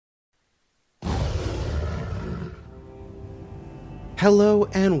Hello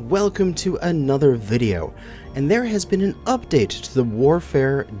and welcome to another video, and there has been an update to the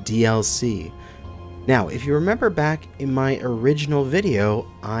Warfare DLC. Now, if you remember back in my original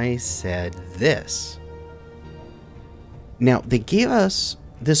video, I said this. Now, they gave us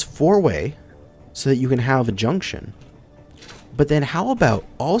this four-way so that you can have a junction, but then how about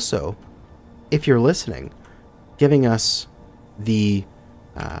also, if you're listening, giving us the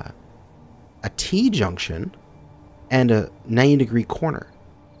a T-junction and a 90-degree corner.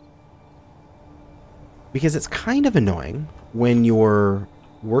 Because it's kind of annoying when you're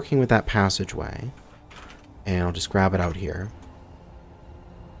working with that passageway, and I'll just grab it out here,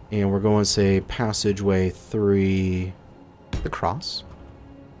 and we're going to say passageway 3 across,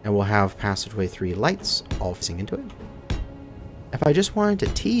 and we'll have passageway 3 lights all facing into it. If I just wanted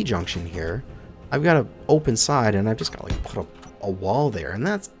a T-junction here, I've got an open side, and I've just got to like put a wall there, and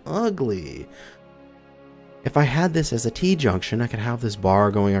that's ugly. If I had this as a T-junction, I could have this bar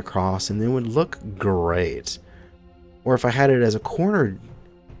going across and it would look great. Or if I had it as a corner,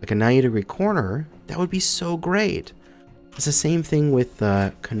 like a 90-degree corner, that would be so great. It's the same thing with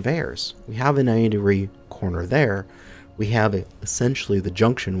conveyors. We have a 90-degree corner there. We have essentially the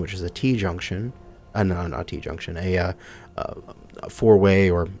junction, which is a T-junction. No, not T-junction. A four-way,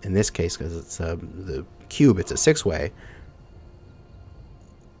 or in this case, because it's the cube, it's a six-way.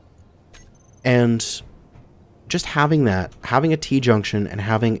 And just having that, having a T-junction and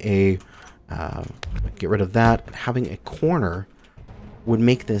having a, get rid of that, and having a corner would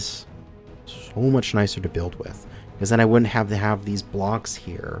make this so much nicer to build with. Because then I wouldn't have to have these blocks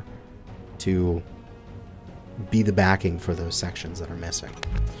here to be the backing for those sections that are missing.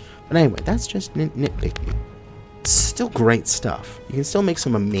 But anyway, that's just nitpicky. It's still great stuff. You can still make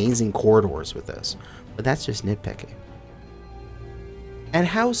some amazing corridors with this, but that's just nitpicky. And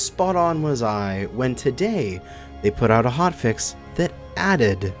how spot on was I when today they put out a hotfix that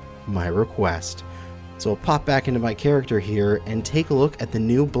added my request. So I'll pop back into my character here and take a look at the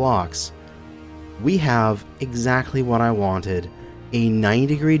new blocks. We have exactly what I wanted, a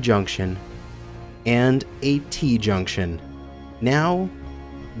 90-degree junction and a T-junction. Now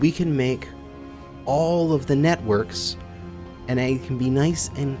we can make all of the networks and it can be nice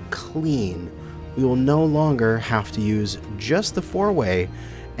and clean. We will no longer have to use just the four-way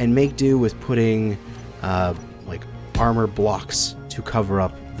and make do with putting like armor blocks to cover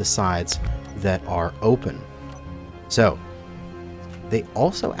up the sides that are open. So they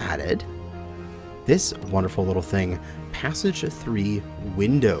also added this wonderful little thing, Passage 3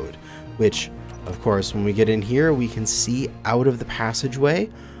 Windowed, which of course when we get in here we can see out of the passageway.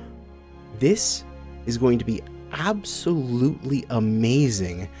 This is going to be absolutely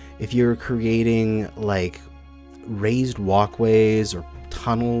amazing if you're creating like raised walkways or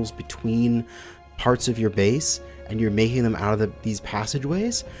tunnels between parts of your base and you're making them out of these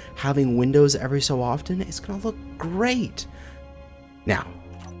passageways. Having windows every so often is going to look great. Now,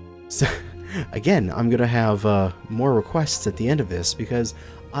 so again, I'm going to have more requests at the end of this because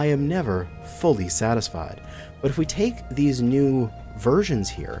I am never fully satisfied. But if we take these new versions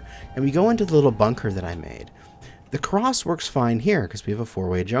here and we go into the little bunker that I made, the cross works fine here because we have a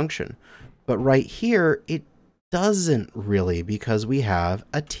four-way junction. But right here, it doesn't really because we have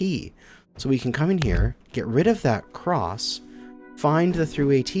a T. So we can come in here, get rid of that cross, find the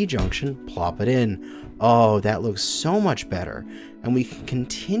through-way T-junction, plop it in. Oh, that looks so much better. And we can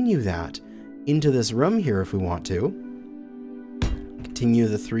continue that into this room here if we want to. Continue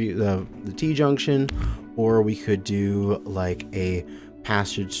the T-junction, or we could do like a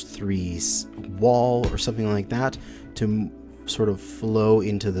passage 3 wall or something like that to sort of flow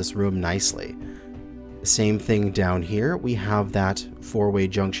into this room nicely. The same thing down here, we have that four-way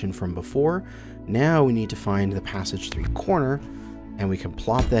junction from before. Now we need to find the passage 3 corner and we can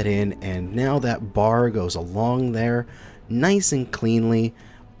plop that in, and now that bar goes along there nice and cleanly.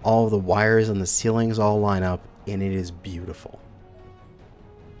 All the wires on the ceilings all line up and it is beautiful.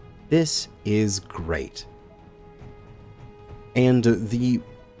 This is great. And the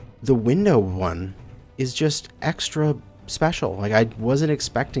window one is just extra special. Like, I wasn't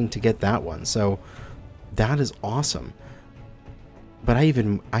expecting to get that one, so that is awesome. But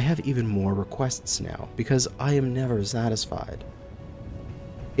I have even more requests now because I am never satisfied.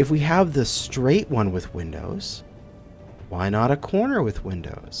 If we have the straight one with windows, why not a corner with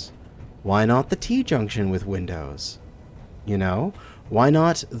windows? Why not the T-junction with windows? You know, why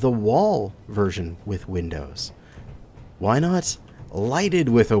not the wall version with windows? Why not lighted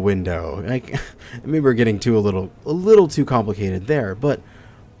with a window? Like, maybe we're getting a little too complicated there, but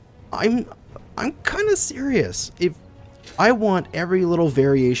I'm kind of serious. If I want every little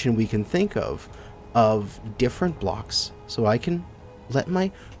variation we can think of different blocks, so I can let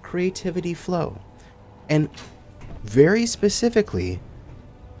my creativity flow. And very specifically,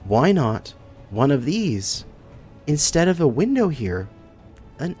 why not one of these instead of a window here,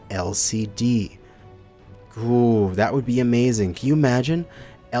 an LCD? Ooh, that would be amazing. Can you imagine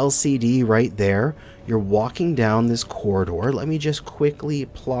LCD right there? You're walking down this corridor. Let me just quickly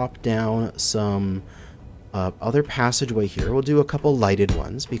plop down some other passageway here. We'll do a couple lighted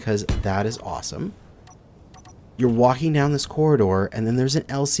ones because that is awesome. You're walking down this corridor and then there's an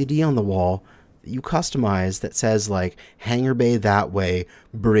LCD on the wall that you customize that says like hangar bay that way,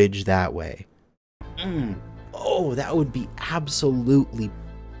 bridge that way. Oh, that would be absolutely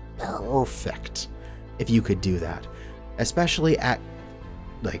perfect if you could do that, especially at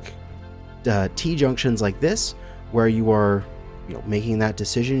like T-junctions like this where you are, you know, making that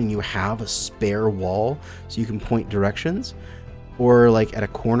decision and you have a spare wall so you can point directions. Or like at a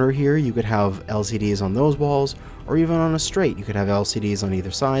corner here, you could have LCDs on those walls, or even on a straight, you could have LCDs on either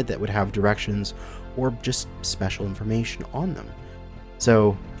side that would have directions or just special information on them.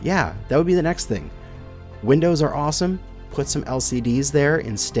 So yeah, that would be the next thing. Windows are awesome. Put some LCDs there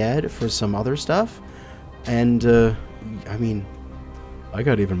instead for some other stuff. And I mean, I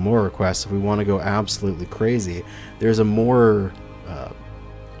got even more requests if we want to go absolutely crazy. There's a more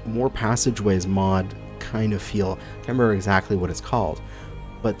passageways mod kind of feel. I can't remember exactly what it's called,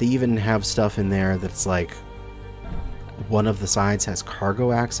 but they even have stuff in there that's like one of the sides has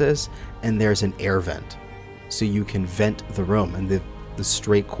cargo access and there's an air vent, so you can vent the room, and the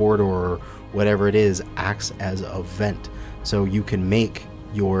straight corridor or whatever it is acts as a vent, so you can make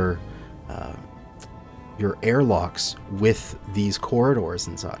your airlocks with these corridors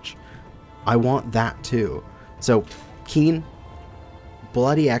and such. I want that too. So keen,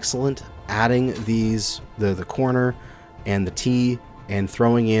 bloody excellent. Adding these, the corner and the T and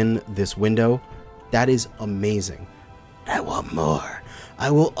throwing in this window, that is amazing. I want more. I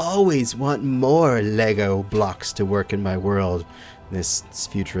will always want more Lego blocks to work in my world. This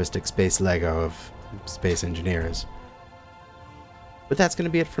futuristic space Lego of space engineers. But that's going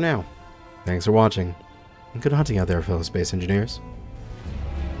to be it for now. Thanks for watching, and good hunting out there, fellow space engineers.